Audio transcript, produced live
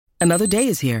Another day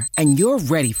is here, and you're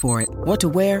ready for it. What to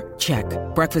wear? Check.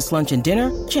 Breakfast, lunch, and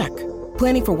dinner? Check.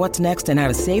 Planning for what's next and how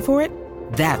to save for it?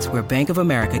 That's where Bank of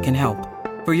America can help.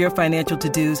 For your financial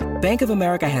to-dos, Bank of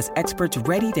America has experts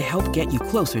ready to help get you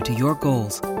closer to your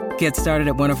goals. Get started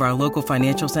at one of our local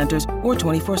financial centers or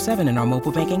 24/7 in our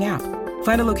mobile banking app.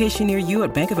 Find a location near you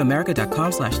at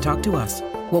bankofamerica.com/talktous.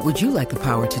 What would you like the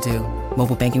power to do?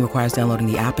 Mobile banking requires downloading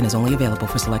the app and is only available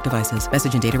for select devices.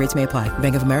 Message and data rates may apply.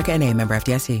 Bank of America N.A., member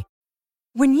FDIC.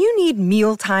 When you need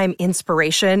mealtime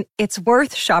inspiration, it's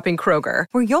worth shopping Kroger,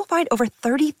 where you'll find over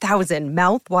 30,000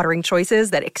 mouth-watering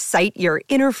choices that excite your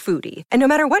inner foodie. And no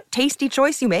matter what tasty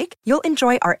choice you make, you'll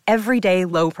enjoy our everyday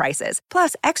low prices,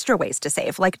 plus extra ways to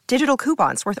save, like digital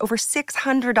coupons worth over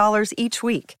 $600 each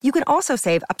week. You can also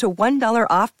save up to $1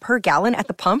 off per gallon at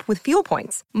the pump with fuel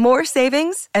points. More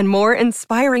savings and more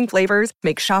inspiring flavors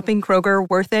make shopping Kroger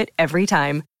worth it every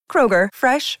time. Kroger,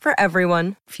 fresh for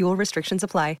everyone. Fuel restrictions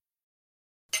apply.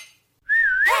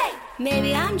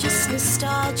 Maybe I'm just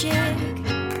nostalgic,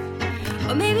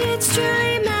 or maybe it's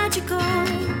truly magical.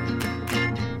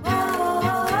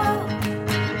 Oh,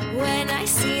 when I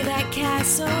see that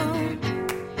castle,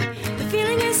 the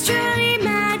feeling is truly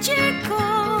magical.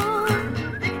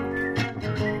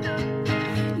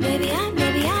 Maybe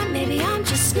I'm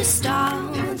just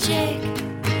nostalgic.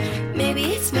 Maybe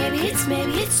it's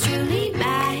truly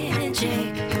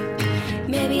magic.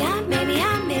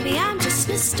 Maybe I'm just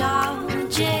nostalgic.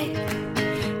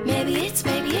 Maybe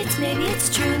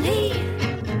it's truly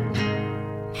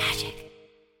magic.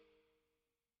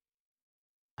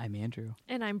 I'm Andrew.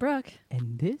 And I'm Brooke.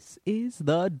 And this is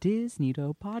the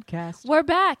Disneydo podcast. We're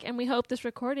back, and we hope this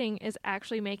recording is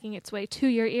actually making its way to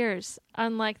your ears,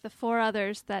 unlike the 4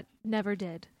 others that never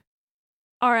did.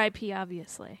 R.I.P.,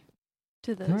 obviously,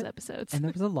 to those episodes. And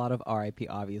there was a lot of R.I.P.,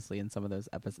 obviously, in some of those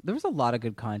episodes. There was a lot of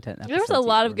good content in There was a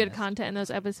lot of good content in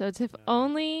those episodes. If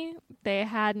only they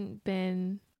hadn't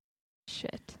been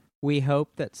shit. We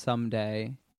hope that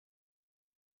someday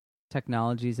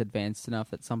technology is advanced enough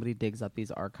that somebody digs up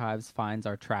these archives, finds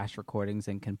our trash recordings,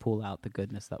 and can pull out the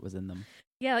goodness that was in them.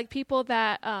 Yeah, like people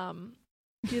that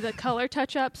do the color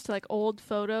touch-ups to like old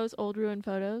ruined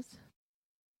photos.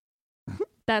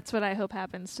 That's what I hope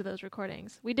happens to those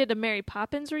recordings. We did a Mary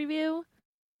Poppins review.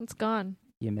 It's gone.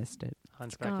 You missed it.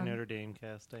 Hunchback of Notre Dame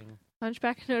casting.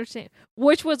 Hunchback of Notre Dame,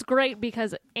 which was great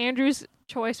because Andrew's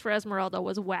choice for Esmeralda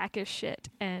was whack as shit,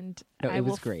 and I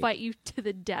will fight you to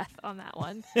the death on that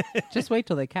one. Just wait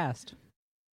till they cast.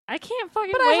 I can't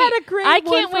fucking but wait. I had a great I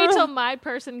can't wait till my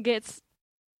person gets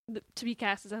to be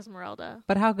cast as Esmeralda.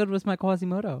 But how good was my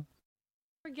Quasimodo?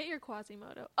 Forget your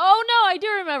Quasimodo. Oh no, I do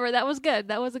remember. That was good.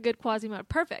 That was a good Quasimodo.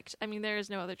 Perfect. I mean, there is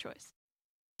no other choice.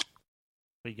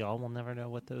 But y'all will never know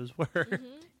what those were.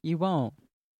 Mm-hmm. You won't.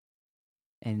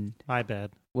 And my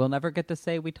bad. We'll never get to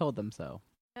say we told them so.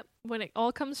 Yep. When it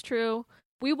all comes true,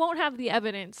 we won't have the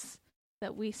evidence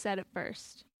that we said it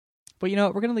first. But you know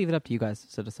what? We're going to leave it up to you guys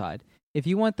to decide. If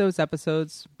you want those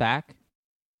episodes back,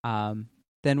 then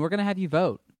we're going to have you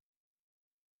vote.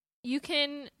 You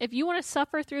can, if you want to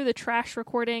suffer through the trash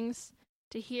recordings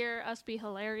to hear us be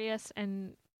hilarious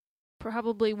and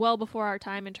probably well before our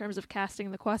time in terms of casting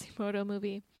the Quasimodo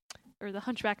movie or the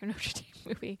Hunchback of Notre Dame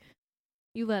movie,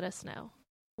 you let us know.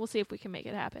 We'll see if we can make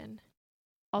it happen.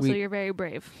 Also, you're very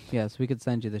brave. Yes, we could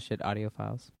send you the shit audio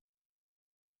files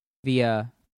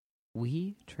via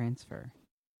WeTransfer.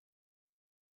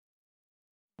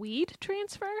 Weed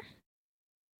transfer?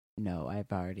 No,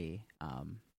 I've already.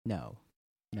 No.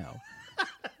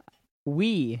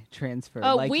 WeTransfer.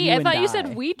 Oh, like weed. I thought you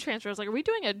said weed transfer. I was like, are we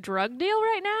doing a drug deal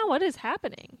right now? What is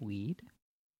happening? Weed?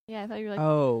 Yeah, I thought you were like.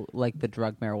 Oh, like the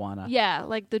drug marijuana. Yeah,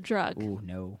 like the drug. Ooh,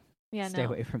 no. Yeah, Stay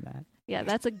away from that. Yeah,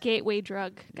 that's a gateway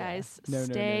drug, guys. Yeah.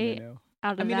 No.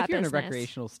 Out of that I mean, if you're business. in a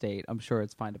recreational state, I'm sure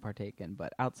it's fine to partake in.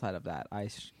 But outside of that, I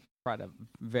try to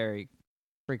very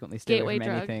frequently stay gateway away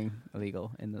from drug. anything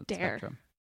illegal in the spectrum.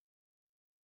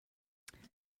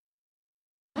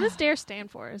 What does DARE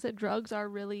stand for? Is it drugs are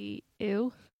really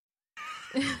ew?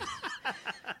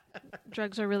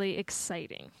 Drugs are really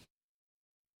exciting.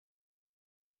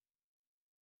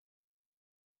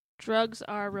 Drugs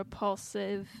are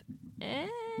repulsive.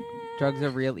 Drugs are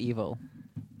real evil.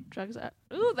 Drugs are...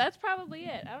 Ooh, that's probably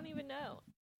it. I don't even know.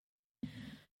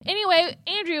 Anyway,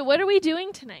 Andrew, what are we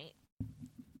doing tonight?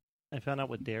 I found out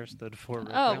what DARE stood for.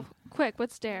 Oh, quick.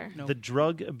 What's DARE? The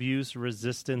Drug Abuse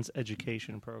Resistance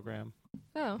Education Program.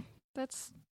 Oh,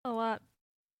 that's a lot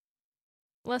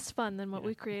less fun than what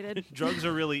we created. Drugs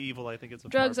are really evil. I think it's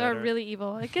Drugs are really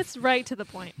evil. It gets right to the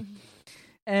point.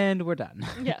 And we're done.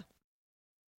 Yeah.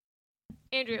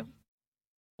 Andrew,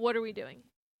 what are we doing?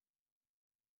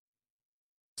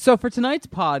 So for tonight's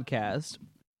podcast,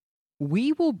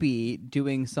 we will be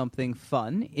doing something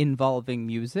fun involving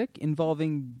music,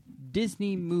 involving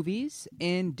Disney movies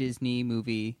and Disney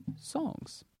movie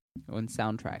songs and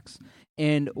soundtracks.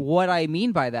 And what I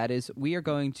mean by that is we are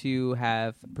going to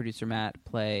have producer Matt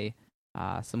play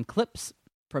some clips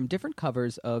from different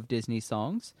covers of Disney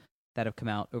songs that have come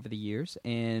out over the years.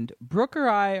 And Brooke or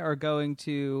I are going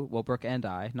to, well, Brooke and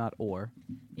I, not or.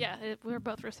 Yeah, we're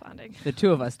both responding. The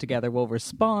two of us together will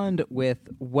respond with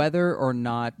whether or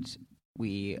not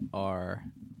we are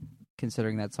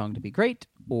considering that song to be great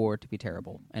or to be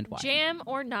terrible, and why. Jam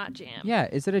or not jam? Yeah,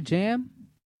 is it a jam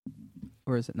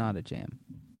or is it not a jam?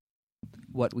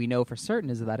 What we know for certain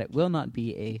is that it will not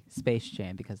be a Space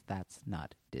Jam because that's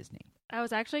not Disney. I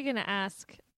was actually going to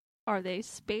ask, are they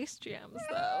Space Jams,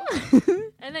 though?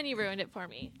 And then you ruined it for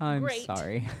me. I'm Great.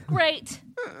 sorry. Great.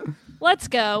 Let's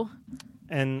go.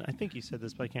 And I think you said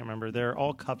this, but I can't remember. They're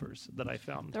all covers that I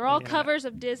found. They're on all the internet. covers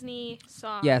of Disney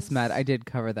songs. Yes, Matt, I did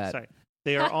cover that. Sorry.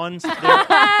 They are on...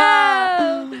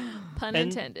 Pun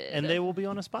intended. And they will be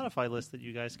on a Spotify list that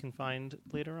you guys can find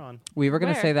later on. We were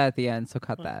going to Where? say that at the end, so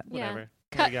cut that. Yeah. Whatever.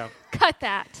 Cut, There you go. cut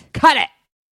that. Cut it!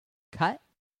 Cut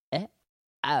it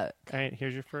out. All right,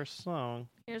 here's your first song.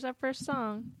 Here's our first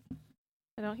song.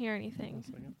 I don't hear One anything.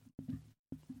 second.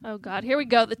 Oh, God. Here we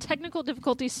go. The technical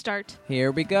difficulties start.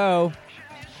 Here we go.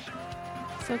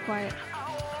 So quiet.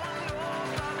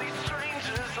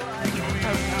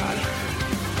 Oh, God.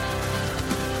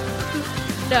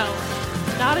 No.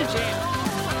 Not a jam.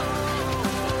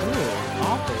 Ooh,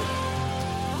 awful.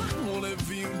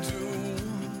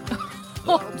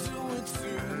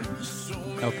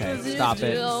 Okay, stop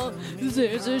it.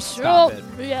 Stop it.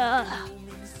 Yeah.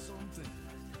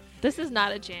 This is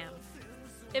not a jam.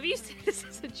 If you say this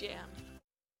is a jam.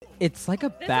 It's like a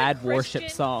This is bad a worship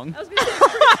Christian- song. I was going to say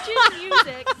Christian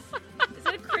music. Is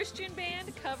it a Christian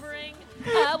band covering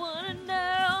I Wanna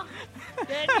Know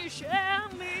That You Shall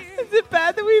Me? Is it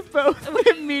bad that we both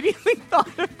immediately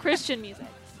thought of Christian music.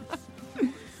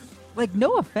 like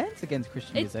no offense against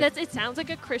Christian music? It sounds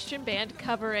like a Christian band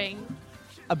covering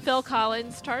A- Phil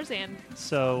Collins' Tarzan.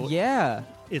 So Yeah.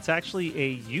 it's actually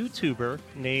a YouTuber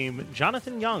named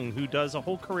Jonathan Young who does a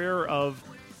whole career of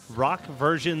rock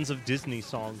versions of Disney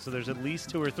songs. So there's at least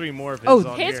 2 or 3 more of his Oh,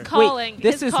 on His here. calling,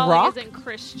 this his is calling rock? isn't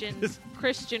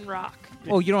Christian rock.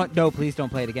 Oh, you don't? No, please don't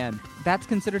play it again. That's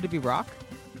considered to be rock?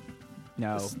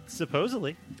 No.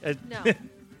 Supposedly. No.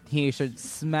 He should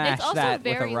smash It's also that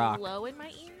with very a rock. low in my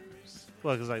ears.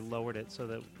 Well, because I lowered it so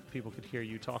that people could hear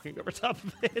you talking over top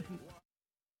of it.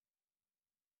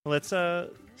 Let's so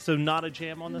not a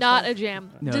jam on this Not one? a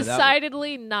jam. No, that-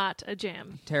 Decidedly not a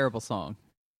jam. Terrible song.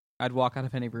 I'd walk out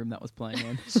of any room that was playing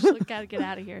in. Just gotta get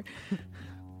out of here.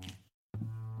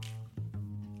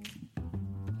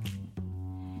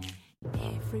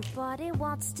 Everybody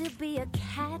wants to be a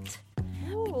cat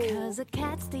because a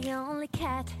cat's the only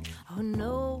cat who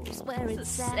knows where This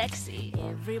it's is at. sexy.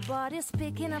 Everybody's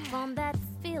picking up on that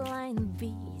feline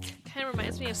beat. Kind of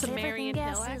reminds me of some Marion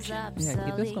Hill action. Yeah,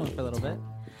 keep this going for a little bit.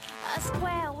 A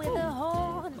square with a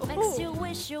horn makes you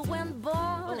wish you weren't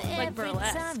born It's like every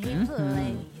burlesque. time he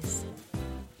plays.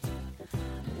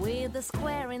 With a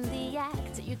square in the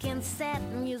act, you can set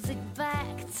music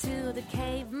back to the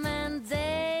caveman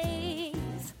days.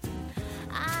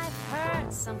 I've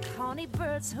heard some corny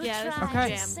birds who Yeah, this is try a Okay,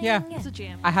 to jam. sing. yeah. It's a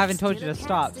jam. I haven't told Still you a to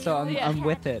stop, cat's so the only I'm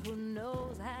with cat it. who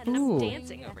knows how And to Ooh. I'm sing.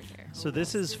 dancing over here. So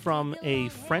this is from a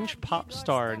French pop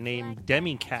star named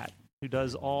Demi Cat, who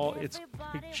does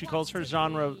she calls her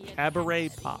genre cabaret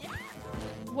pop.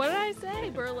 What did I say?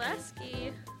 Burlesque.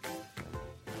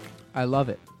 I love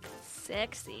it.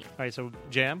 Sexy. All right, so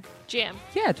jam. Jam.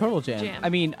 Yeah, total jam. Jam. I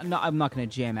mean, I'm not going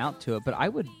to jam out to it, but I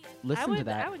would listen to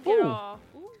that. I would get Ooh, all.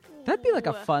 Ooh. that'd be like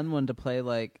a fun one to play,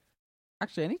 like,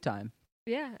 actually anytime.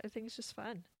 Yeah, I think it's just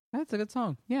fun. That's a good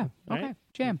song. Yeah. All Okay. right.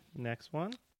 Jam. Next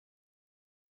one.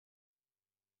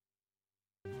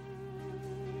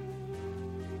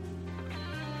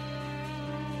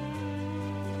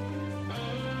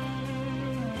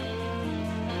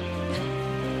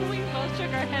 We both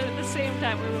shook our head at the same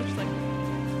time. We were just like,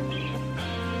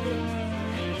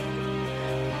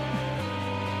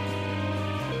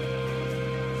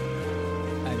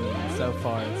 I mean, so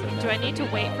far it's a no do I for need to me,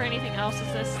 wait though. for anything else?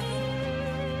 Is this?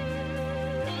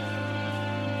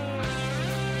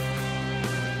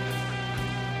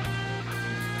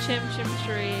 Chim Chim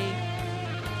Tree.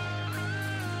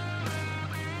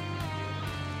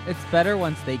 It's better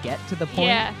once they get to the point.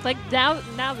 Yeah, like now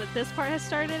that this part has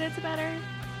started, it's better.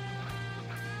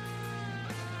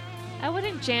 I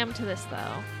wouldn't jam to this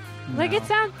though. Like it No.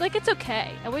 sounds like it's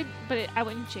okay. I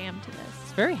wouldn't jam to this.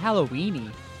 It's very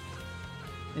Halloween-y.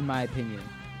 in my opinion.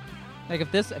 Like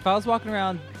if I was walking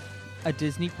around a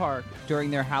Disney park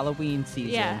during their Halloween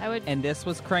season, Yeah, I would- and this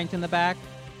was cranked in the back,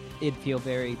 it'd feel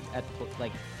very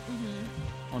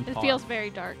on It par. feels very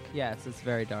dark. Yes, it's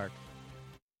very dark.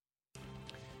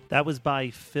 That was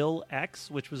by Phil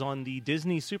X, which was on the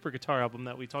Disney Super Guitar album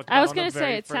that we talked about. I was going to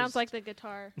say, it sounds like the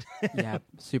guitar. Yeah,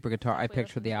 super guitar. I Hopefully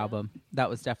pictured that's the what it album. That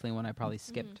was definitely one I probably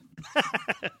skipped.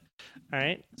 Mm-hmm. All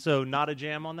right, so not a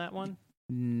jam on that one.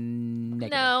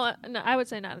 Negative. No, I would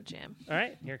say not a jam. All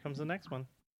right, here comes the next one.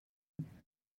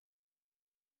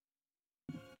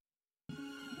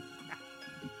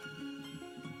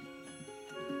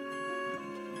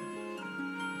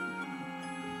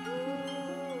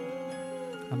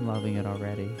 I'm loving it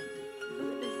already.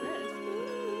 What is this?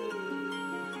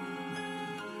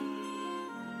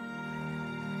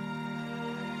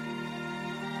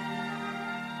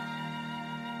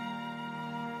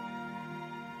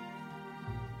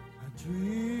 A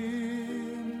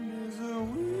dream is a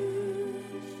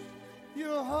wish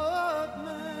your heart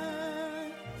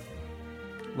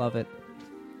makes. Love it.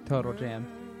 Total jam.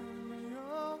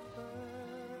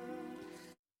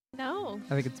 No,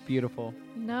 I think it's beautiful.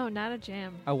 no, not a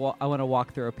jam. I want to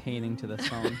walk through a painting to this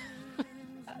song.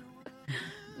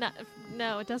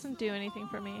 No, it doesn't do anything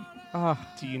for me. Oh,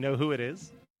 Do you know who it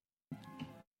is?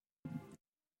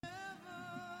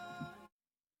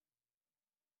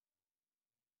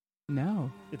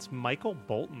 no. It's Michael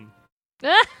Bolton. Is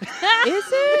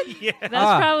it? Yeah. That's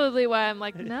Ah. probably why I'm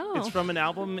like, no. It's from an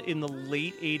album in the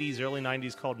late 80s, early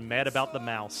 90s called Mad About the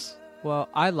Mouse. Well,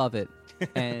 I love it.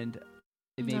 And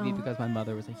it may be No. because my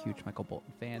mother was a huge Michael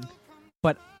Bolton fan.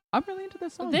 But I'm really into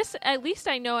this song. This, at least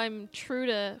I know I'm true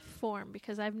to form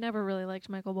because I've never really liked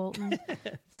Michael Bolton.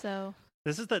 So,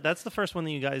 That's the first one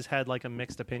that you guys had like a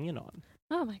mixed opinion on.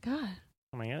 oh my God.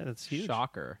 Oh my god, that's huge.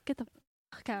 Shocker. Get the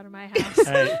fuck out of my house.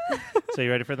 All right. So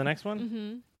you ready for the next one?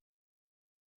 Mm-hmm.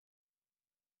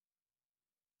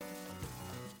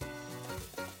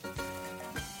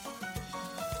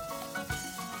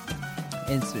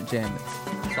 Instant jam.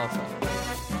 It's salsa.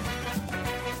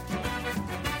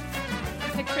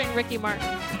 Picturing Ricky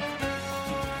Martin.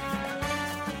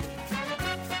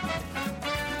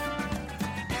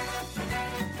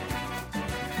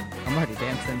 I'm already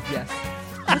dancing. Yes.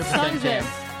 What song is this?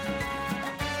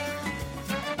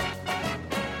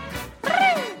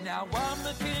 Now I'm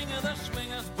the king of the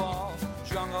swingers ball,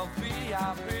 jungle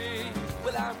VIP.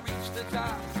 Will I reach the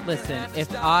top? Listen,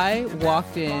 if I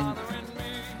walked in,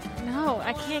 No,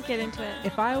 I can't get into it.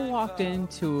 if I walked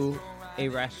into a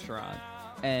restaurant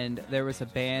and there was a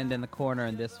band in the corner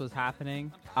and this was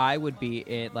happening, I would be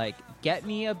it. Like, get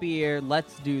me a beer.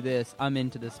 Let's do this. I'm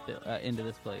into this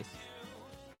place.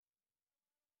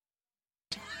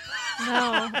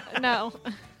 No.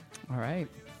 All right.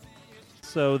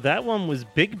 So that one was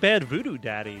Big Bad Voodoo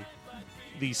Daddy,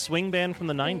 the swing band from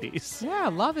the 90s. Yeah,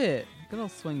 love it. Good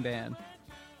old swing band.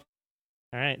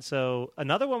 All right, so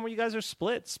another one where you guys are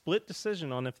split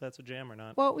decision on if that's a jam or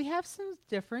not. Well, we have some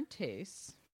different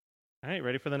tastes. All right,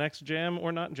 ready for the next jam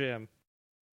or not jam?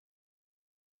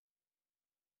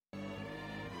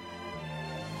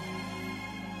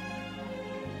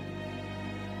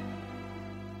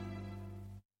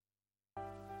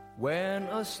 When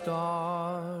a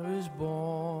star is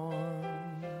born,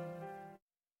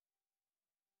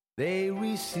 they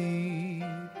receive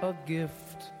a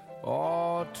gift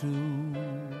or two.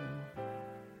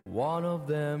 One of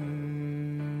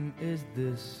them is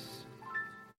this: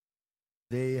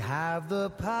 they have the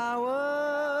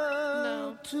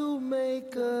power to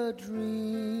make a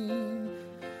dream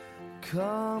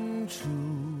come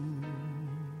true.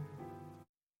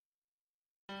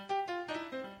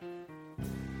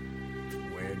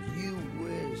 When you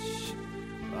wish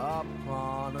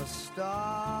upon a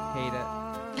star. Hate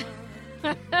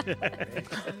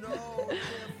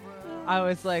I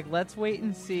was like, let's wait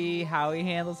and see how he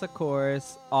handles the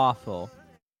chorus. Awful.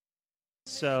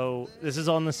 So this is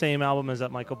on the same album as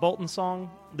that Michael Bolton song.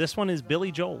 This one is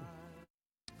Billy Joel.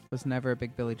 Was never a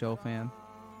big Billy Joel fan.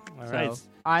 All So right,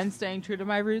 I'm staying true to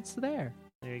my roots there.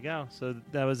 there you go. So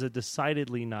that was a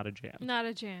decidedly not a jam. Not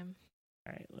a jam.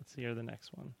 All right, let's hear the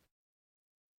next one.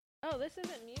 Oh, this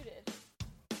isn't muted.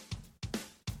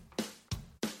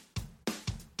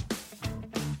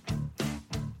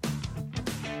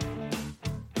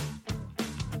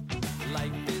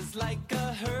 Life is like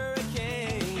a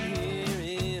hurricane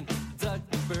here in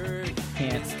Duckburg.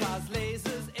 Can't. It's 'cause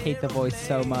lasers Hate the voice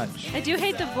so much. I do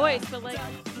hate the voice, but like,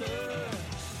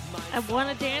 I want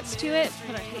to dance to it,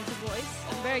 but I hate the voice.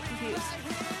 I'm very confused.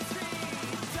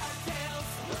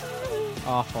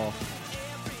 Awful.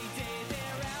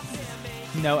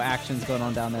 No actions going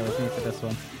on down there with me for this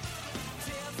one.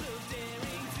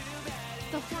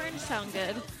 The horns sound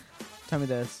good. Tell me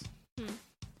this.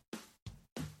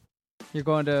 You're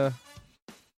going to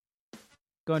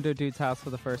a dude's house for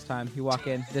the first time. You walk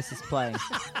in. This is playing.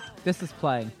 This is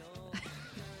playing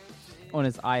on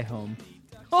his iHome.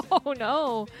 Oh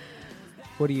no!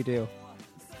 What do you do?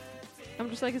 I'm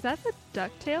just like, is that the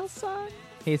DuckTales song?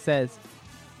 He says,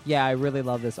 "Yeah, I really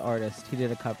love this artist. He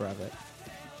did a cover of it."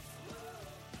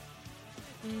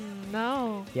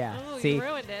 No. Yeah. Oh, See, you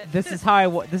ruined it. this is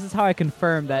how I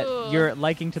confirm that Ugh. your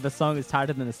liking to the song is tied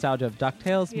to the nostalgia of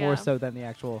DuckTales Yeah. more so than the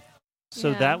actual. So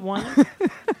Yeah. that one,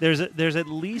 there's at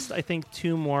least I think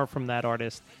 2 more from that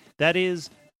artist. That is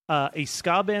a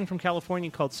ska band from California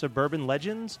called Suburban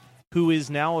Legends, who is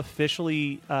now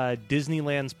officially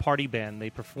Disneyland's party band. They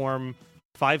perform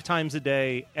 5 times a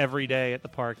day, every day at the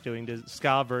park, doing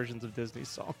ska versions of Disney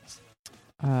songs.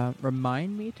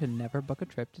 Remind me to never book a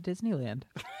trip to Disneyland.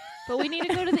 But we need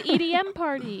to go to the EDM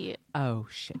party. Oh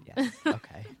shit! Yes.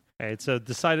 Okay. All right, so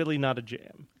decidedly not a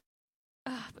jam.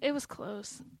 It was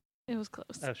close. It was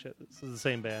close. Oh shit, this is the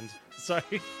same band.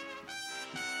 Sorry.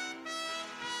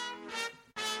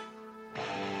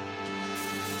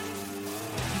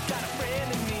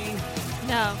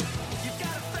 No.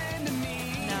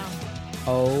 No.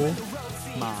 Oh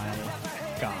my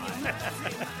god.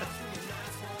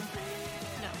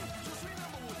 No.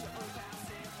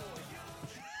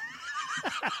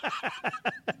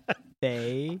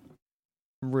 They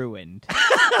ruined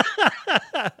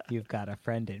You've Got a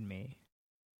Friend in Me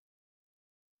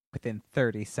within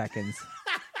 30 seconds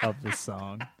of the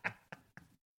song.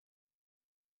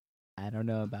 I don't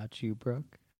know about you,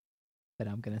 Brooke, but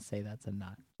I'm going to say that's a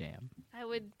not jam. I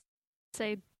would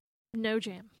say no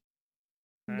jam.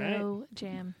 All No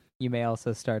jam. You may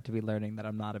also start to be learning that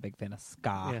I'm not a big fan of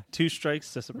ska. Yeah, 2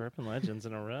 strikes to Suburban Legends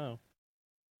in a row.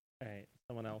 All right,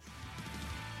 someone else.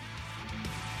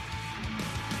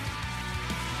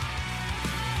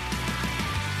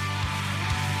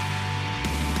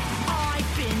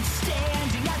 I've been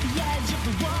standing at the edge of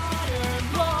the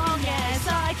water long as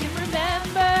I can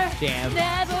remember. Jam.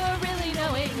 Never really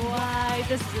knowing why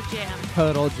this is a jam.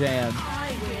 Total jam.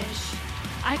 I wish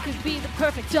I could be the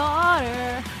perfect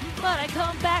daughter, but I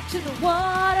come back to the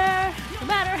water no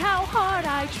matter how hard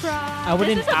I try. I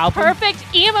wouldn't This is a album- perfect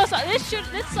emo song.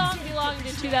 This song belonged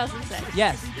in 2006.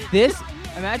 Yes. This,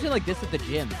 imagine like this at the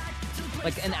gym.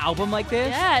 Like an album like this.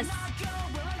 Yes.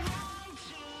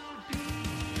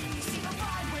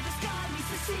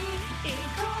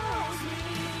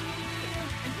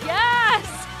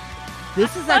 Yes.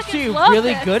 This is I fucking actually love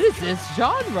really this. good as this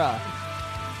genre.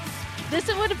 This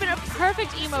would have been a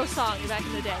perfect emo song back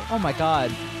in the day. Oh my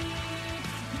god.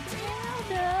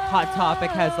 Hot Topic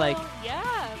has, like,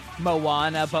 yeah.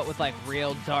 Moana, but with like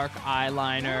real dark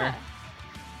eyeliner. Yeah.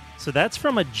 So that's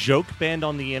from a joke band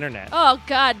on the internet Oh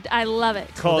God, I love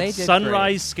it. called they did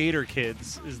Sunrise Skater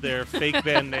Kids. Is their fake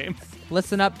band name?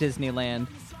 Listen up, Disneyland.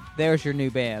 There's your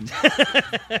new band.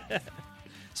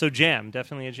 So jam,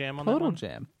 definitely a jam on that Total one.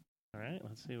 jam. All right,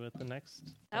 let's see what the next.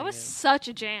 That thing was is. such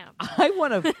a jam. I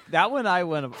want to. That one I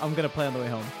want to. I'm gonna play on the way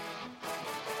home.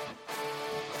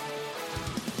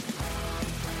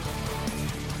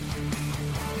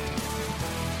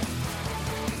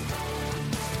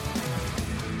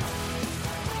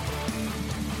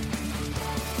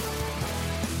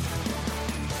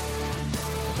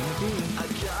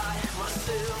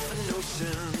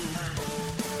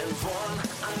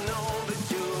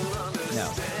 No.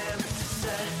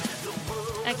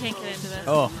 I can't get into this.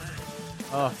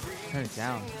 Oh, turn it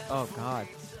down. Oh God.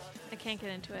 I can't get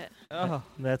into it. Oh,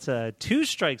 That's 2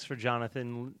 strikes for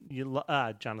Jonathan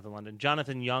London.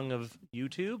 Jonathan Young of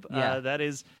YouTube. Yeah. That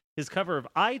is his cover of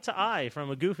Eye to Eye from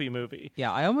a Goofy movie.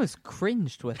 yeah. I almost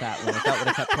cringed with that one. If that would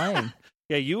have kept playing.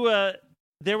 Yeah, you.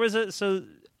 There was so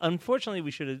unfortunately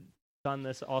we should have done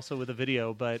this also with a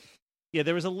video, but yeah,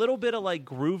 there was a little bit of like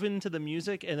grooving to the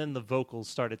music, and then the vocals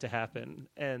started to happen,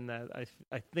 and I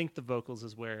think the vocals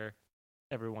is where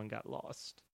everyone got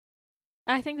lost.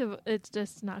 I think it's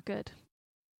just not good.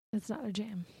 It's not a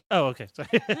jam. Oh, okay. Sorry.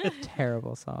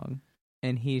 Terrible song,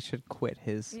 and he should quit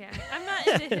his. Yeah, I'm not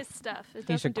into his stuff. It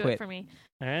He should doesn't do quit. it for me.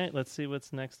 All right, let's see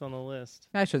what's next on the list.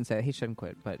 I shouldn't say that. He shouldn't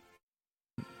quit, but.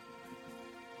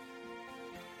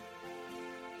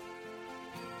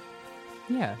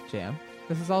 Yeah, jam.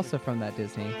 This is also from that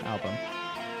Disney album.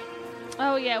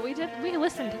 Oh yeah, we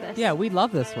listened to this. Yeah, we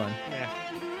love this one. Yeah.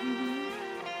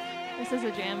 This is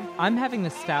a jam. I'm having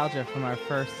nostalgia from our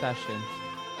first session.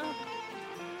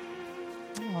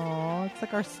 Oh, it's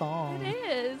like our song. It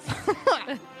is.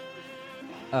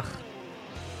 Ugh.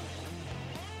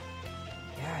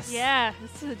 Yes. Yeah,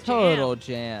 this is a jam. Total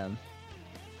jam.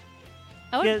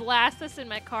 I would Yeah. blast this in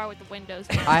my car with the windows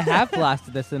down. I have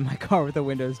blasted this in my car with the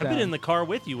windows I've down. been in the car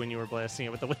with you when you were blasting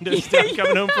it with the windows down,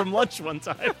 coming home from lunch one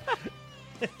time.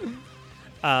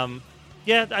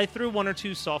 Yeah, I threw one or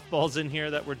two softballs in here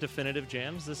that were definitive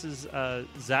jams. This is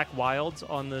Zach Wilde's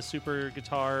on the super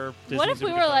guitar. Disney What if super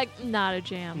we were guitar. like, not a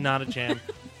jam? Not a jam.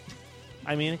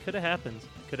 I mean, it could have happened.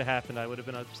 Could have happened. I would have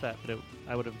been upset, but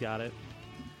I would have got it.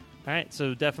 All right,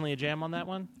 so definitely a jam on that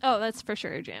one. Oh, that's for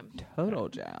sure a jam. Total All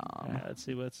jam. right, let's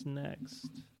see what's next.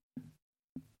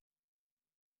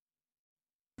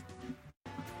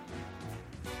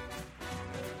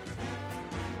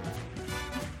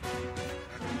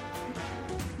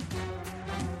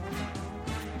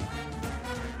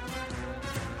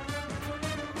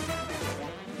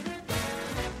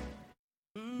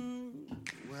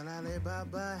 Well,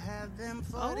 Alibaba had them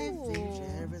 40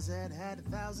 features that had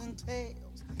 1,000 tales.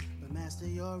 But master,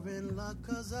 you're in luck,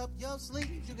 'cause up your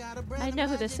sleeves you got a brand I know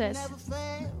who this is. never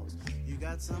fails. You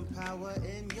got some power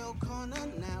in your corner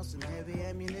now, some heavy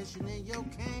ammunition in your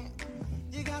camp.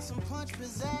 You got some punch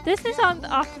pizzazz. This is on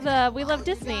off the We Love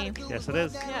Disney. Yes, it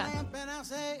is. Yeah.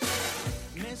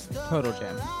 Total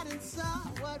jam.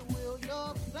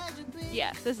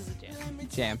 Yeah, this is a jam.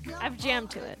 Jam. I've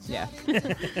jammed to it. Yeah.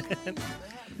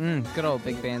 Good old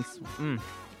big bands. I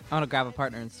want to grab a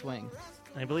partner and swing.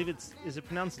 I believe is it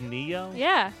pronounced Neo?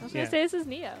 Yeah, I was Yeah. gonna say this is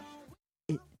Neo.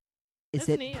 Is It's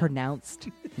it Neo. pronounced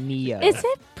Neo? Is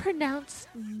it pronounced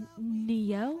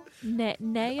Neo?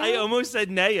 Neo? I almost said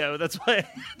Neo. That's why.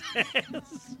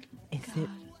 Is it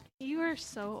You are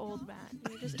so old, Matt.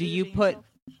 You're just Do you aging put yourself.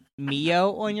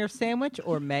 Mio on your sandwich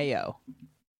or mayo?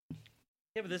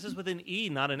 Yeah, but this is with an E,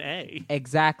 not an A.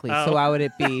 Exactly. Oh. So why would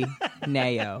it be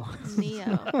Neo?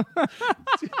 Neo?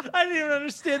 I didn't even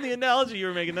understand the analogy you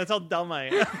were making. That's how dumb I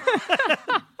am.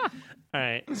 All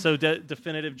right, so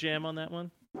definitive jam on that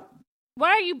one. Why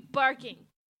are you barking?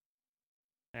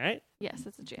 All right. Yes,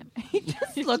 it's a jam. He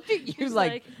just looked at you He's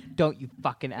like, don't you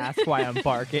fucking ask why I'm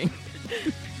barking.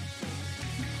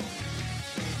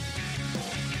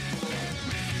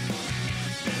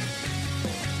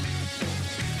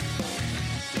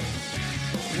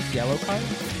 Is this yellow card?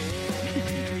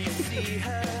 There you see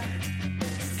her,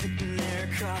 sitting there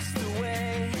across the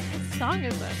way. What song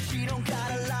is this? She don't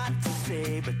got a lot to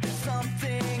say, but there's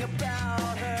something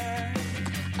about her.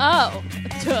 Oh,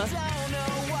 duh. Don't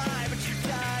know why, but you're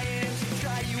dying to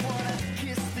try. You wanna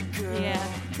kiss the girl. Yeah,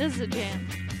 this is a jam.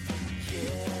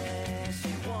 Yes,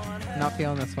 you want her. Not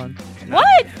feeling this one.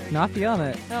 What? Not feeling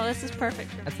it. Oh, this is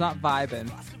perfect for me. It's not vibing.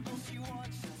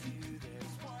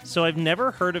 So I've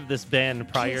never heard of this band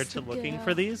prior Kiss to the looking girl.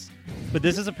 for these, but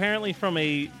this is apparently from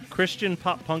a Christian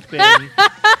pop punk band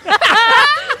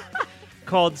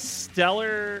called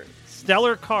Stellar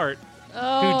Cart,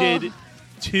 Oh. who did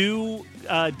 2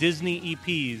 Disney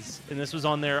EPs, and this was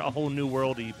on their A Whole New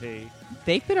World EP.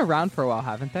 They've been around for a while,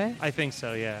 haven't they? I think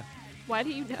so, yeah. Why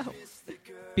do you know?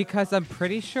 Because I'm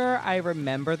pretty sure I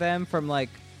remember them from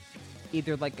like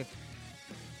either like a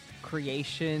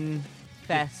Creation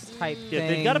Fest type Yeah, thing.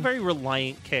 they've got a very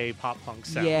Reliant K pop punk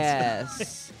sound.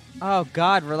 Yes. Oh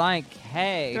God, Reliant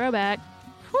K. Throwback.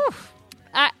 Whew.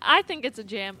 I think it's a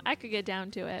jam. I could get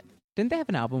down to it. Didn't they have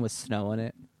an album with snow in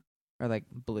it, or like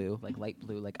blue, like light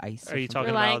blue, like ice? Are you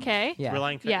something? talking Reliant about K? Yeah.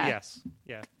 Reliant K? Yeah. Yes.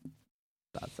 Yeah.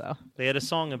 Thought so. They had a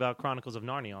song about Chronicles of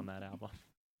Narnia on that album.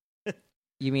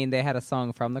 You mean they had a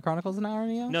song from the Chronicles of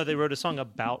Narnia? No, they wrote a song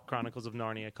about Chronicles of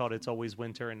Narnia called It's Always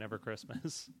Winter and Never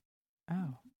Christmas. Oh.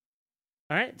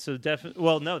 All right, so definitely.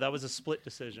 Well, no, that was a split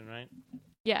decision, right?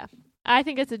 Yeah. I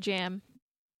think it's a jam.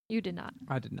 You did not.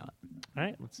 I did not. All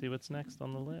right, let's see what's next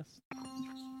on the list.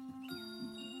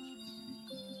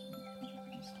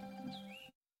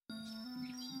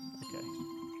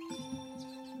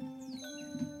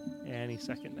 Okay. Any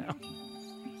second now.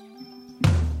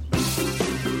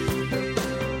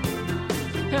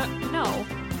 No.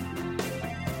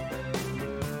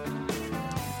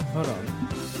 Hold on.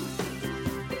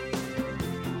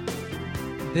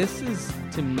 This is,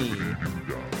 to me,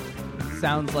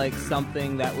 sounds like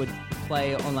something that would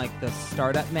play on like the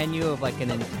startup menu of like a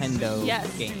Nintendo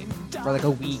Yes. game or like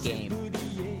a Wii game.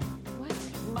 What?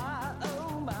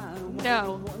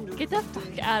 No. Get the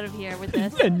fuck out of here with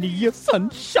this. Nia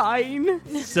Sunshine.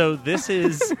 So this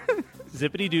is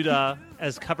Zippity Doodah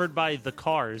as covered by The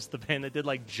Cars, the band that did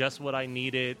like Just What I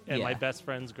Needed and Yeah. My Best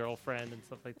Friend's Girlfriend and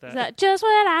stuff like that. Is that just what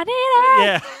I needed?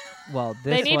 Yeah. Well,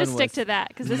 this They need to one stick was to that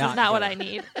because this is not not what good. I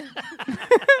need.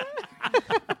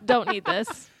 Don't need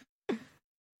this.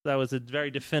 That was a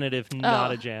very definitive not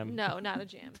Oh, a jam. No, not a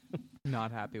jam.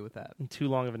 Not happy with that. Too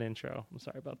long of an intro. I'm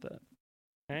sorry about that.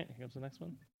 All right, here comes the next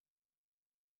one.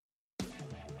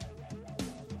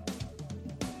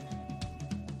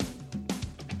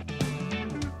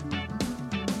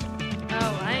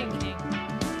 Oh, Lion King.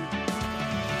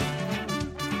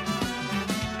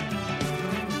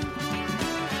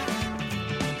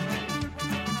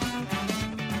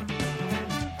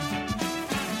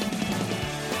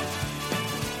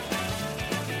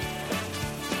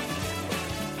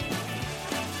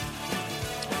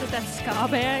 Is it that ska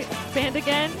band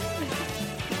again?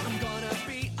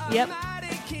 Yep.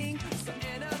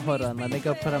 Hold on, let me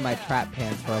go put on my trap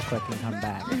pants real quick and come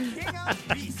back.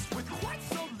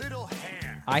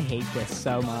 I hate this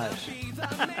so much.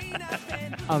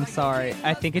 I'm sorry.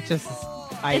 I think it's just...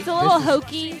 It's a little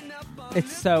hokey.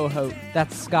 It's so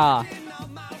That's ska.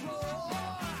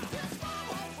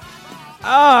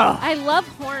 Oh! I love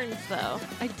horns, though.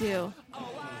 I do.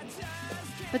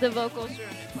 But the vocals ruin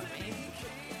it for me.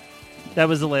 That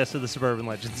was the last of the Suburban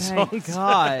Legends Thank songs.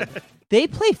 God. They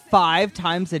play 5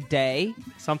 times a day?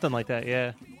 Something like that,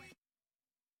 yeah.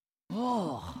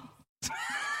 Oh.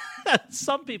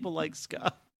 Some people like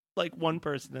ska. Like one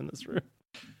person in this room.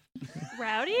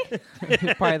 Rowdy?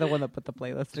 He's probably the one that put the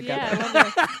playlist together.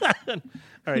 Yeah, I wonder.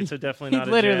 All right, so definitely not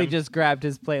He a literally jam. just grabbed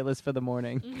his playlist for the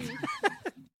morning.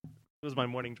 It was my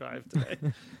morning drive today.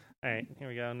 All right, here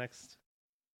we go. Next.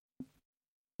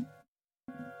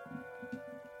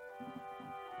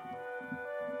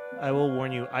 I will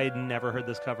warn you, I had never heard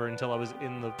this cover until I was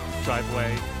in the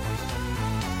driveway.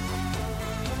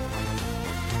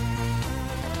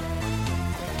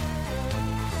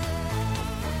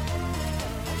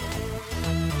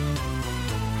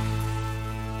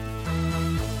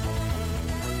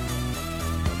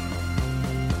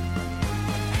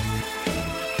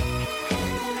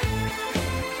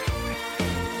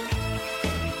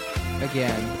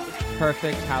 Again,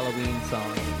 perfect Halloween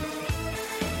song.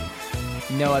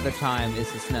 No other time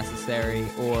is this necessary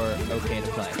or okay to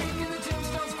play.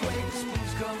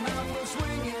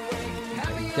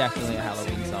 Definitely a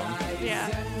Halloween song. Yeah.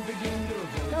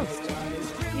 Ghost.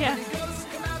 Yeah.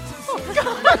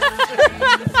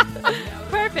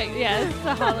 Perfect. Yeah, it's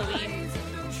the Halloween.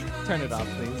 Turn it off,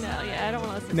 please. No, yeah, I don't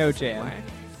want to listen No to this jam. anymore.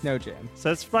 No jam. So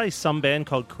that's by some band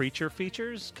called Creature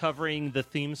Features, covering the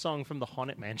theme song from the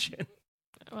Haunted Mansion.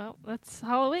 Well, that's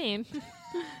Halloween.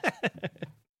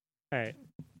 All right.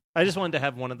 I just wanted to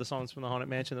have one of the songs from the Haunted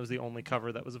Mansion. That was the only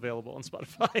cover that was available on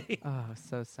Spotify. Oh,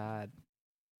 so sad.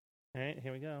 All right,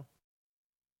 here we go.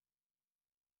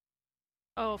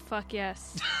 Oh, fuck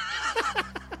yes.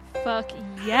 Fuck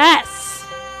yes!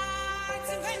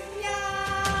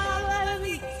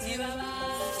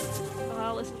 Oh,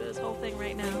 I'll listen to this whole thing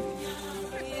right now.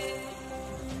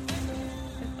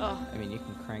 Oh, I mean, you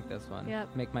can crank this one.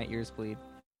 Yep. Make my ears bleed.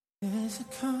 yes.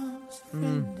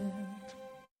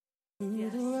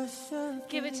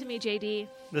 Give it to me, JD.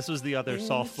 This was the other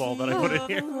softball that I put in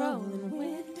here. Rolling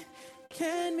wind.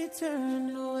 Can be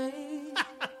turned away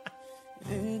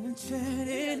in a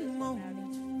dreaded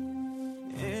moment,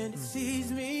 and it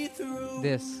sees me through.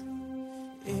 This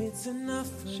It's enough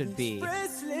should be in in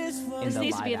This the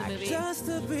needs to be live in the movie. action. just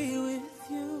to be with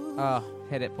you. Oh,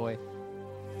 hit it, boy.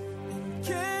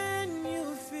 Can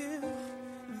you feel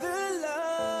the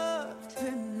love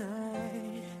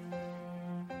tonight?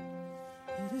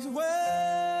 It is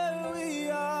where we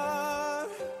are.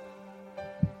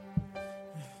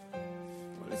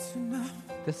 Well, it's enough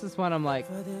This is when I'm like,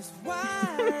 for this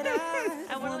wide-eyed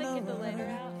I want to like get the letter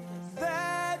out.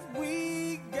 that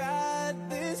we got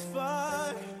this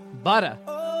far. butter.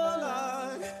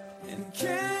 Oh Lord, and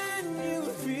can you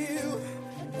feel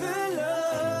the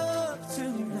love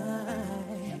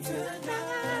tonight?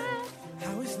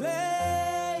 How it's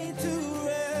laid to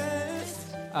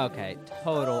rest. Okay,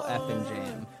 total effing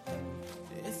jam.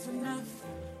 It's enough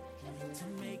to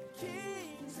make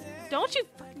kings and Don't you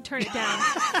fucking turn it down.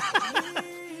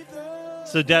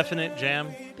 So definite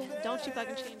jam. Don't you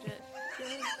fucking change it.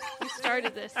 You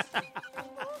started this.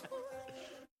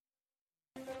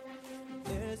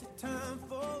 there's a time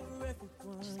for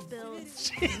everyone. Just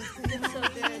builds. It's so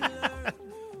good.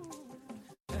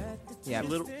 Yeah,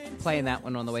 playing that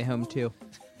one on the way home, too.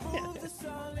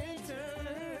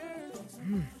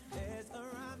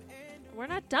 We're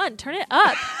not done. Turn it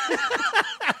up.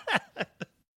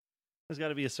 There's got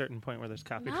to be a certain point where there's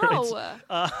copyrights.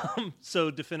 No.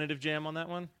 So definitive jam on that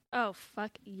one? Oh,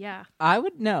 fuck yeah. I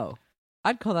would know.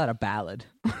 I'd call that a ballad.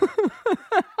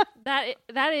 That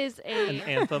is An a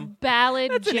anthem?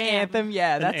 ballad That's jam. an anthem,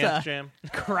 yeah. An That's anth a jam?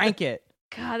 crank it.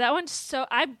 God, that one's so...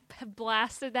 I have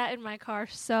blasted that in my car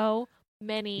so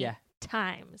many Yeah.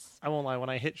 times. I won't lie. When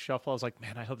I hit shuffle, I was like,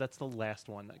 man, I hope that's the last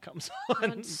one that comes That on.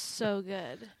 one's so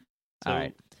good. So All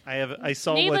right. I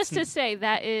saw Needless what's to say,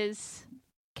 that is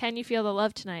 "Can You Feel the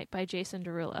Love Tonight" by Jason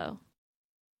Derulo.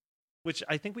 which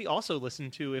I think we also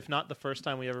listened to, if not the first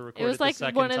time we ever It recorded. was like the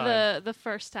second one time, of the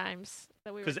first times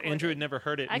that we because recorded. Andrew had never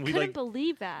heard it. I And we couldn't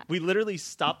believe that. we literally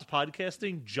stopped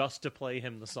podcasting just to play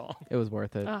him the song. It was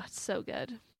worth it. Oh, it's so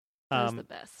good. That was the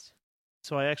best.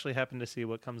 So I actually happened to see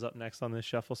what comes up next on this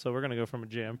shuffle. So we're going to go from a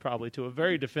jam probably to a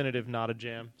very definitive not a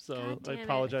jam. So God I damn it.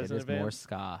 apologize If in there's more advance.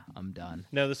 ska, I'm done.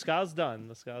 No, the ska's done.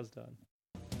 The ska's done.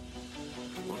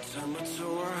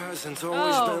 Hasn't Oh.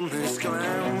 always been this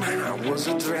glam. I was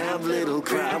a drab little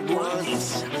crab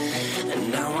once,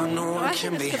 and now I know I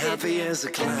can be happy as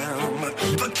a clown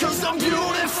because I'm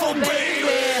beautiful,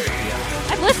 baby.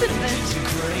 I've listened to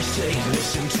this.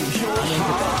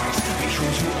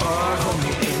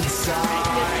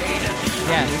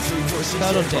 Yeah,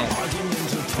 total jam.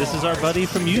 This is our buddy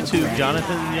from YouTube,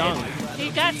 Jonathan Young. He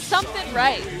got something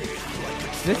right.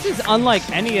 This is unlike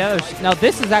any other. Now,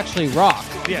 this is actually rock.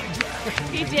 Yeah.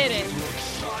 He did it.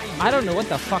 I don't know what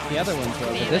the fuck the other ones were,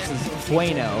 but this is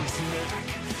bueno.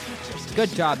 Good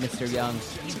job, Mr. Young.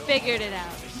 He figured it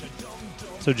out.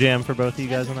 So jam for both of you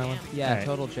guys on that one? Yeah, All right.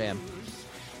 total jam.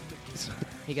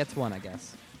 He gets one, I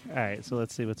guess. All right, so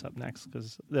let's see what's up next,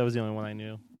 because that was the only one I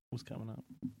knew was coming up.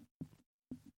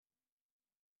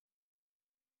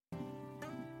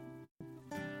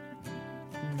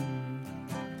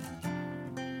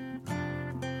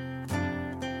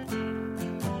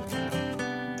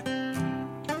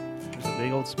 There's a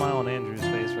big old smile on Andrew's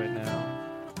face right now.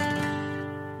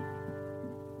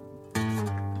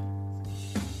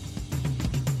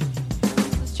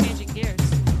 He's changing gears.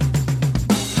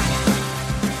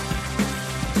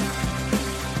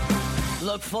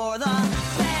 Look for the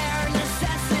bare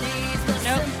necessities, the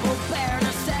Nope. simple bare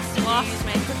necessities. Lost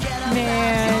me. Forget about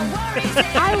Man. your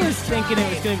worries I and was thinking it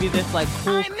was going to be this, like,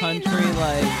 cool I mean country, the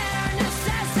like, bare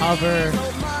necessities, cover.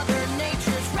 oh, Mother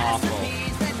Nature's Awful.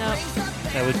 recipes that Nope. brings the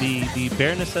That would be the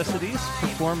Bare Necessities,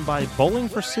 performed by Bowling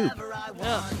for Soup.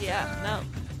 Oh, yeah. No.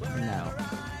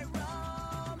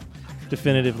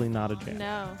 Definitively not a jam.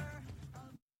 No.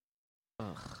 All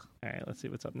right, let's see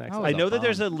what's up next. That was I know a that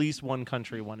there's bum. at least one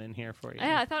country one in here for you.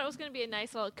 Yeah, I thought it was going to be a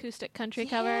nice little acoustic country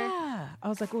cover. Yeah. I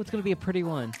was like, oh, it's going to be a pretty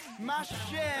one. Ma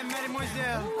chère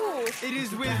mademoiselle, it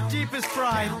is with deepest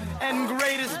pride and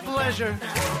greatest pleasure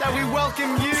that we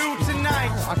welcome you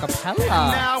tonight. Acapella.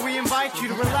 Now we invite you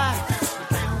to relax.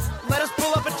 Let us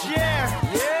pull up a chair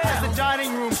as the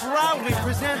dining room proudly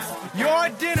presents your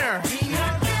dinner.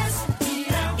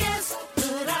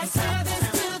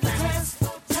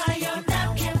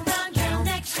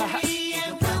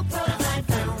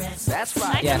 That's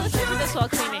I right. Yeah. can listen to this while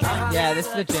cleaning. Yeah, this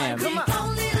is the jam.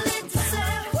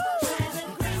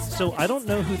 So I don't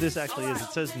know who this actually is. It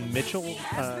says Mitchell.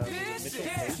 Mitchell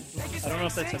Page. I don't know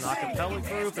if that's an acapella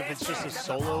group, if it's just a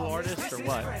solo artist or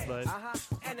what. But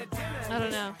I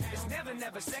don't know.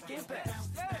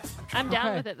 I'm down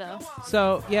Okay. with it, though.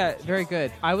 So, yeah, very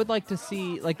good. I would like to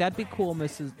see, like, that'd be cool,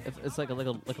 Mrs. If it's like a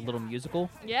little musical.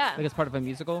 Yeah. Like it's part of a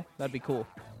musical. That'd be cool.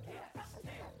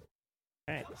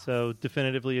 all right, so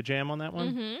definitively a jam on that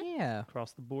one Mm-hmm. Yeah.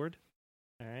 across the board.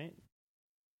 All right.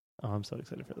 Oh, I'm so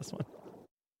excited for this one.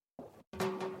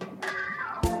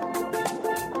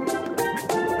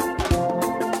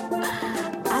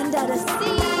 Under the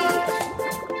sea.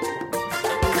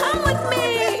 Come with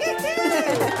me.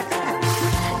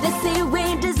 The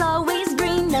seaweed is always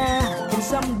greener in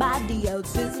somebody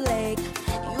else's lake.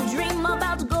 You dream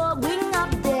about going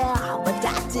up there, but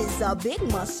that is a big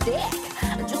mistake.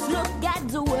 Just look at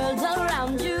the world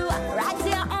around you, right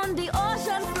here on the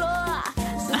ocean floor.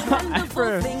 Such wonderful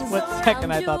For a things split around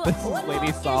second, I you. thought this was What Lady more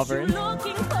is you Sovereign.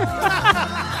 looking for?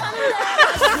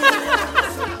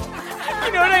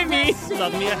 You know what I mean?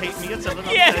 Love me or hate me, it's something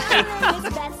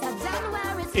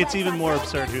It's even more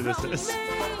absurd who this is.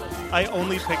 I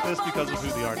only picked this because of who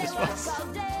the artist was.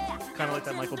 Kind of like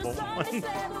that Michael Bolton one.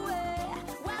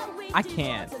 I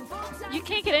can't. You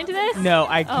can't get into this? No,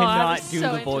 I I cannot was do so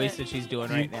the into voice it. that she's doing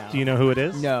Do right now. you know who it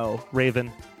is? No. Raven.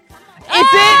 Is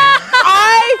it?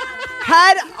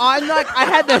 I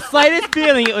had the slightest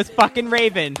feeling it was fucking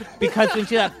Raven because when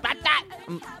she like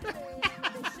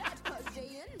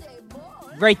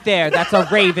right there, that's a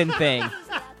Raven thing.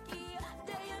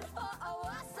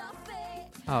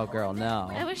 Oh, girl, no.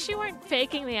 I wish you weren't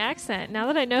faking the accent. Now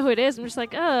that I know who it is, I'm just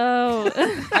like, oh.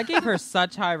 I gave her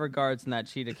such high regards in that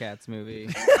Cheetah Cats movie.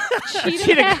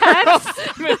 Cheetah Cats.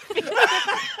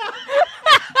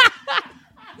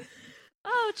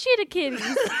 Oh, cheetah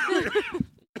kitties.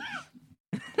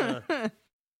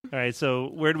 All right, so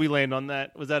where did we land on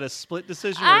that? Was that a split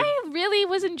decision? Or I really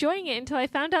was enjoying it until I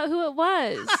found out who it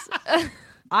was.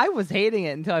 I was hating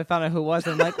it until I found out who it was.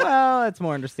 I'm like, well, it's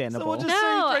more understandable. So we'll just No,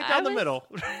 say right down I the was- middle.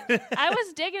 I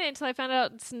was digging it until I found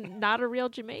out it's not a real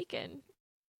Jamaican.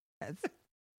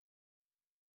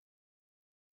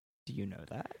 Do you know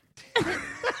that?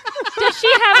 Does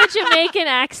she have a Jamaican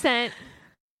accent?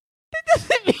 That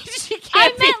doesn't mean she I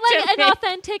can't be meant like an Jamaican.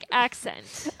 authentic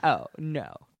accent. Oh,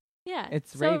 no. Yeah,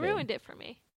 It's so it Raven. ruined it for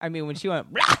me. I mean, when she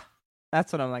went, "Blah!"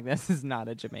 That's when I'm like, this is not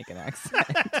a Jamaican accent.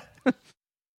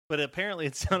 But apparently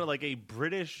it sounded like a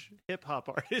British hip-hop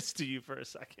artist to you for a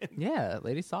second. Yeah,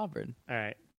 Lady Sovereign. All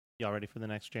right. Y'all ready for the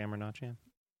next jam or not jam?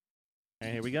 All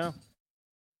right, here we go.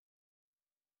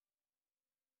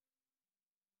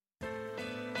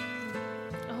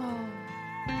 Oh.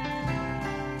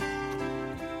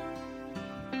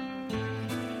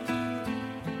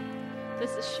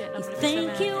 This is shit. I'm gonna be so Think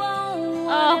mad. you own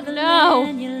Oh, whatever no.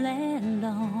 land you land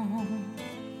on.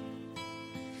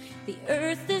 The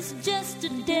earth is just a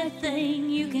dead thing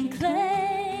you can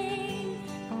claim.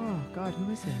 Oh, God,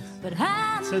 who is this? But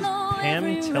I It says know Pam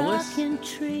every Tillis. rock and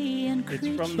tree and It's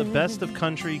creature from The Best of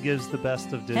Country Gives the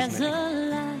Best of has Disney. a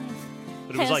life,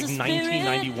 But it was like has a spirit,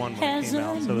 1991 when it has came a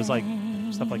out. So it was like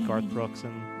name. stuff like Garth Brooks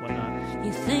and whatnot.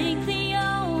 You think the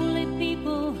only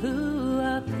people who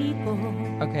are people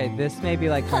Okay, this may be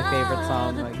like my favorite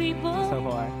song are the like people so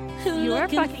far. who You are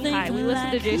look and fucking think high. We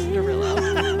listened to like Jason you.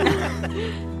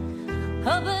 Derulo.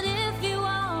 Oh, but if you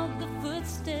walk the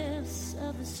footsteps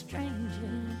of a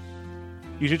stranger,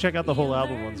 You should check out the whole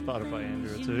album on Spotify,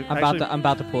 Andrew. It's a, I'm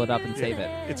about to pull it up and save it.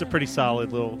 It's a pretty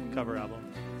solid little cover album.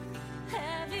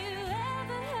 have you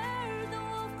ever heard the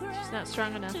wolf cry She's not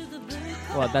strong enough. to the bird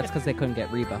Well, that's because they couldn't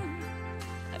get Reba.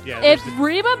 Yeah, If there's the-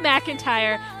 Reba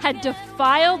McEntire had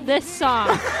defiled this song,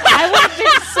 I would have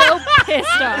been so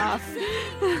pissed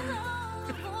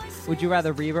off. Would you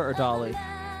rather Reba or Dolly?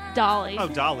 Dolly. oh,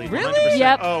 Dolly. Really? 100%.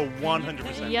 Yep. Oh,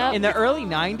 100%. Yep. Dolly. In the early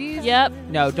 90s? Yep.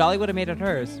 No, Dolly would have made it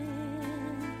hers.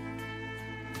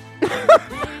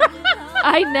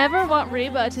 I never want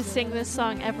Reba to sing this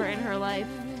song ever in her life.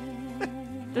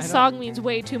 The song means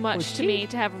way too much Was to she- me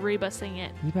to have Reba sing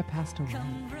it. Reba passed away.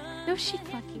 No, she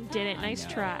fucking didn't. Nice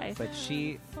try. But she's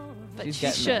She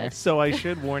getting should. there. So I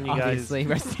should warn you guys. Obviously,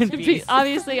 rest in peace.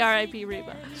 Obviously, R.I.P.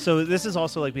 Reba. So this is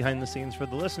also like behind the scenes for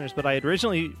the listeners, but I had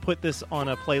originally put this on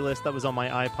a playlist that was on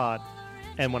my iPod,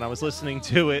 and when I was listening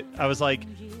to it, I was like,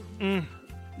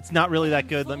 it's not really that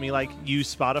good. Let me like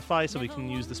use Spotify so we can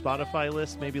use the Spotify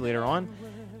list maybe later on.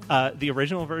 The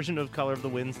original version of Color of the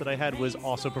Winds that I had was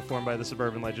also performed by the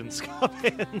Suburban Legends ska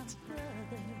band.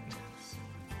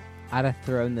 I'd have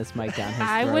thrown this mic down his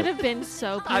I throat. would have been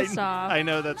so pissed off. I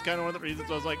know that's kind of one of the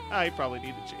reasons I was like, I probably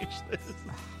need to change this.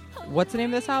 What's the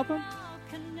name of this album?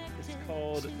 It's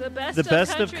called The best, The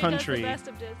Best of of country. Country. Does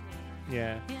the best of Disney.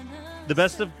 Yeah. The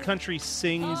Best of Country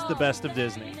sings The Best of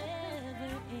Disney.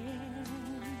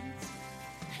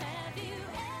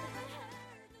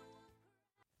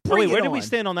 Oh, Bring wait, where it did we on.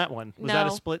 stand on that one? Was that a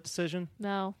No. split decision?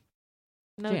 No.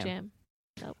 No Jam.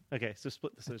 jam. Okay, so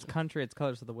split It's decision. country, it's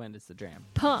Colors of the Wind, it's the jam.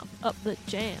 Pump up the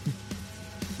jam.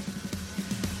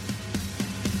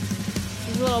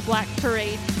 These little black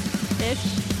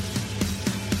parade-ish.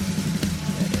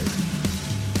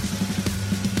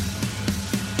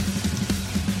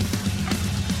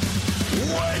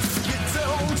 Let's get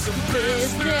down to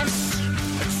business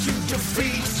to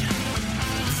defeat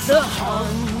The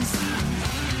Huns.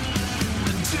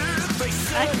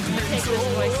 I can take this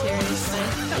voice seriously.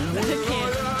 I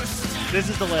can't. This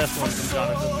is the last one from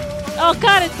Jonathan. Oh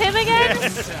god, it's him again?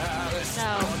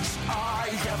 No.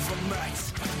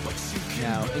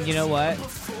 No, and you know what?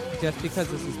 Just because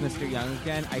this is Mr. Young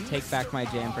again, I take back my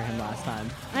jam for him last time.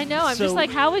 I know, I'm So- just like,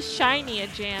 how is Shiny a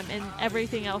jam and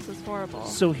everything else is horrible?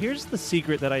 So here's the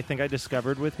secret that I think I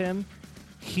discovered with him.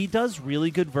 He does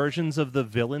really good versions of the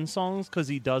villain songs because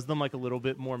he does them like a little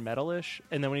bit more metalish,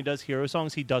 and then when he does hero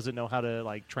songs, he doesn't know how to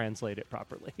like translate it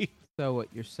properly. So what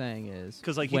you're saying is,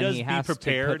 'Cause, like, he when does he be has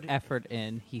prepared- to put effort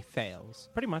in, he fails.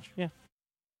 Pretty much, yeah.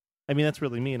 I mean, that's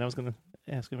really me, and I was going to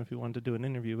ask him if he wanted to do an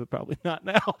interview, but probably not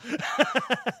now.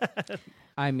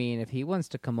 I mean, if he wants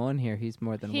to come on here, he's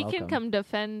more than He welcome. can come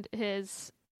defend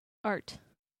his art.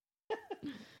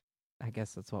 I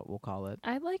guess that's what we'll call it.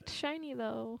 I liked Shiny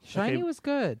though. Shiny Okay. was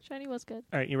good. Shiny was good.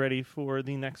 All right, you ready for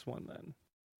the next one then?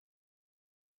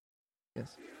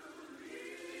 Yes.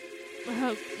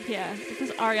 Oh, yeah, this is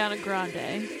Ariana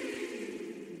Grande.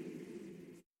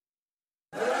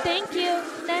 Thank you.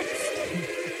 Next.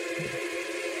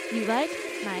 You like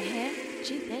my hair?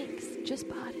 Gee, thanks. Just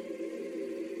bought it.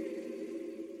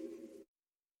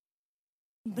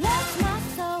 Bless my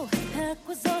soul, luck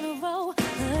was on a roll.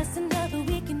 Plus another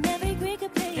week and every Greek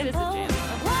could play It is a jam.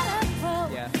 What a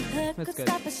pro. Yeah. Luck That's good.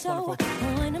 Wonderful. She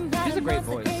has a great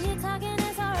voice.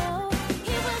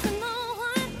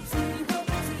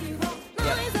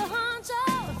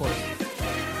 Of course.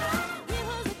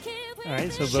 All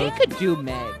right, so She both. could do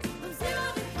Meg.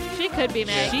 She could be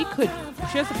Meg. She could.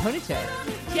 She has a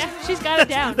ponytail. Yeah, she's got it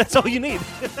down. That's all you need.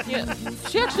 Yeah.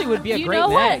 She actually would be a You great know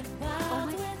Meg. what? Oh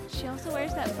my god, she also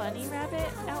wears that bunny rabbit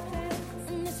outfit.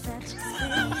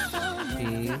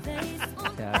 She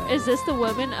does. Is this the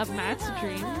woman of Matt's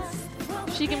dreams?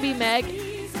 She can be Meg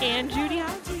and Judy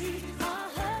Hopps.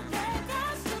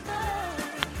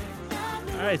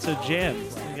 All right, so Jam.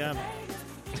 We got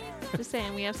Just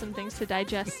saying, we have some things to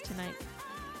digest tonight.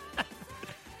 All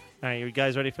right, you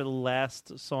guys ready for the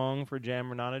last song for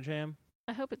Jam or Not a Jam?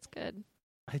 I hope it's good.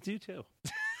 I do too.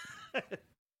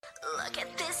 Look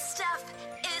at this stuff,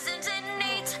 isn't it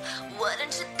neat?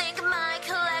 Wouldn't you think my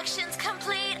collection's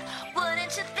complete?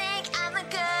 Wouldn't you think I'm the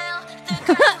girl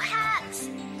who has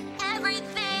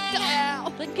everything?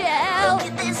 The gal. Look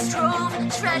at this trove,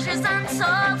 treasures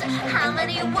untold. How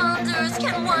many wonders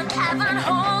can one cavern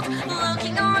hold?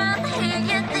 Looking around here,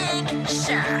 you think,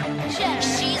 sure,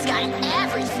 she's got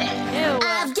everything. Ew.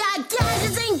 I've got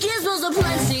gadgets and gizmos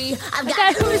aplenty. I've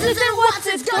got who's and what's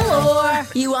it's galore.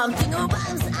 You want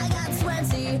thingamabobs? I got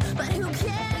 20, but who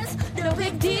cares? No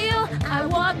big deal. I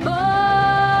want more. I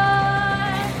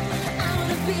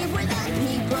wanna be where the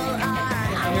people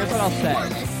are. Here's what I'll say.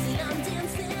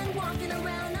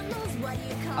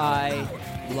 I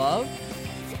love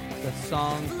the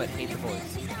song, but hate the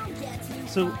voice.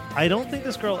 So I don't think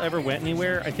this girl ever went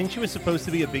anywhere. I think she was supposed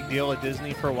to be a big deal at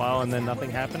Disney for a while, and then nothing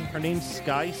happened. Her name's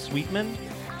Sky Sweetman,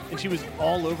 and she was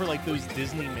all over like those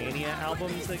Disney Mania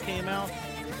albums that came out,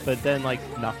 but then like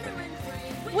nothing.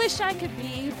 Wish I could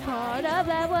be part of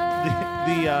that world.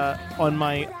 On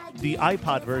the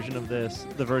iPod version of this,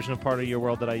 the version of Part of Your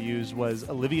World that I used was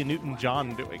Olivia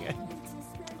Newton-John doing it.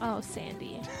 Oh,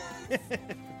 Sandy.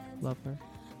 Love her.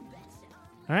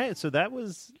 All right, so that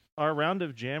was our round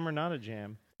of Jam or Not a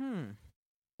Jam.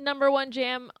 Number one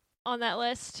jam on that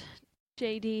list,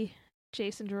 JD,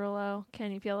 Jason Derulo,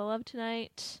 Can You Feel the Love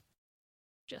Tonight?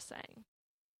 Just saying.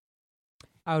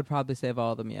 I would probably say of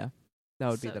all of them, yeah. That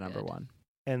would be So the number good. one.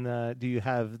 And do you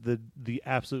have the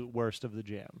absolute worst of the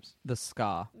jams? The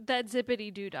ska. That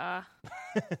zippity doo-dah.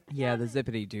 Yeah, the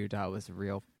zippity doo-dah was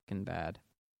real fucking bad.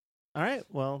 All right,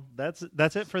 well, that's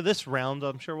it for this round.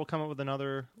 I'm sure we'll come up with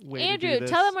another way to do Andrew, this.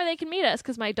 tell them where they can meet us,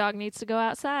 because my dog needs to go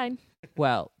outside.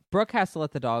 Well, Brooke has to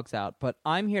let the dogs out, but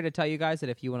I'm here to tell you guys that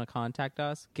if you want to contact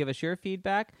us, give us your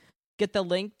feedback, get the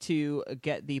link to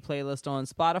get the playlist on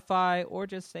Spotify, or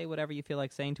just say whatever you feel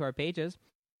like saying to our pages.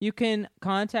 You can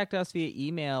contact us via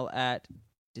email at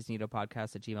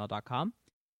disneytopodcast@gmail.com.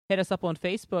 Hit us up on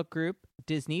Facebook group,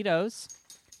 Disneytos.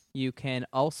 You can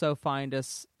also find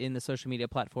us in the social media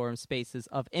platform spaces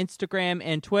of Instagram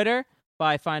and Twitter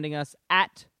by finding us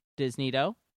at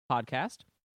Disneyto Podcast.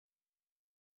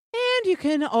 And you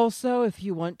can also, if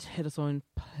you want, hit us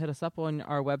up on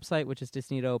our website, which is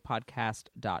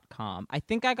disneytopodcast.com. I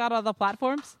think I got all the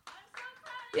platforms.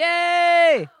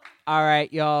 Yay! All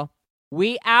right, y'all.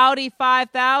 We outie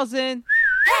 5,000.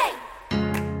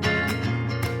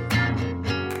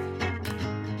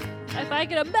 If I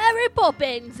get a Mary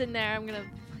Poppins in there, I'm going to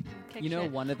kick You know,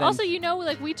 shit. one of them- Also,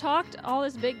 like, we talked all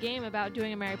this big game about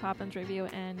doing a Mary Poppins review,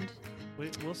 and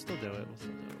We'll still do it.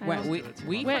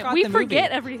 We forget forgot the movie.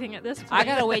 everything at this point. I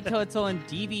gotta wait till it's on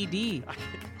DVD.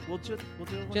 We'll do it.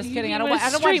 Just You kidding. I mean don't with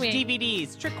watch streaming.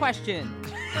 DVDs. Trick question.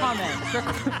 Comment. Trick.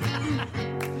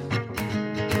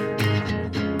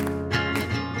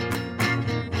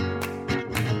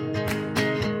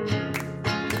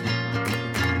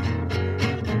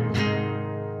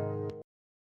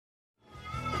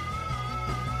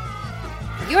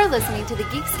 You're listening to the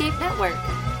Geekscape Network.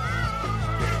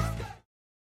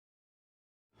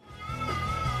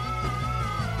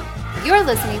 You're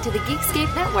listening to the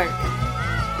Geekscape Network.